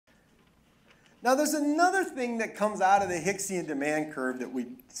Now there's another thing that comes out of the Hicksian demand curve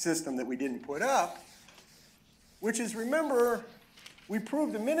system that we didn't put up, which is, remember, we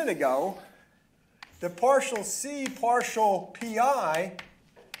proved a minute ago that partial C partial PI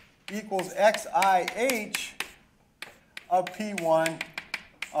equals XIH of P1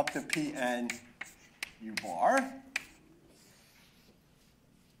 up to Pn U bar.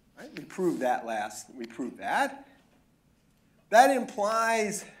 Right? We proved that that. That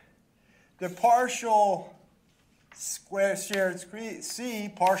implies the partial square shared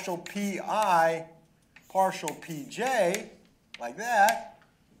C partial Pi partial Pj, like that,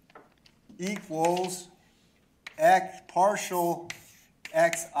 equals X partial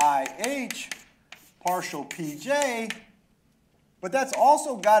XIH partial Pj, but that's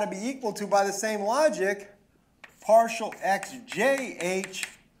also got to be equal to, by the same logic, partial XJH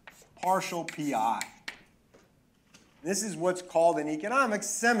partial Pi. This is what's called in economics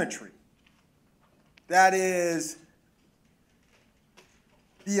symmetry. That is,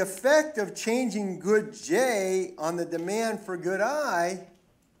 the effect of changing good J on the demand for good I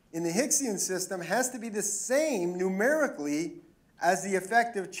in the Hicksian system has to be the same numerically as the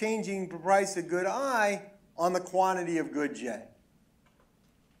effect of changing the price of good I on the quantity of good J.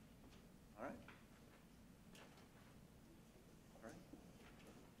 All right?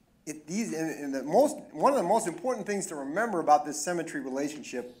 One of the most important things to remember about this symmetry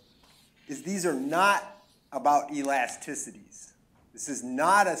relationship is these are not about elasticities. This is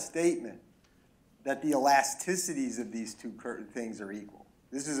not a statement that the elasticities of these two things are equal.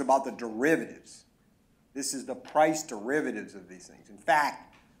 This is about the derivatives. This is the price derivatives of these things. In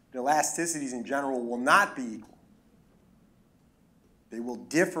fact, the elasticities in general will not be equal. They will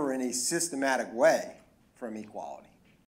differ in a systematic way from equality.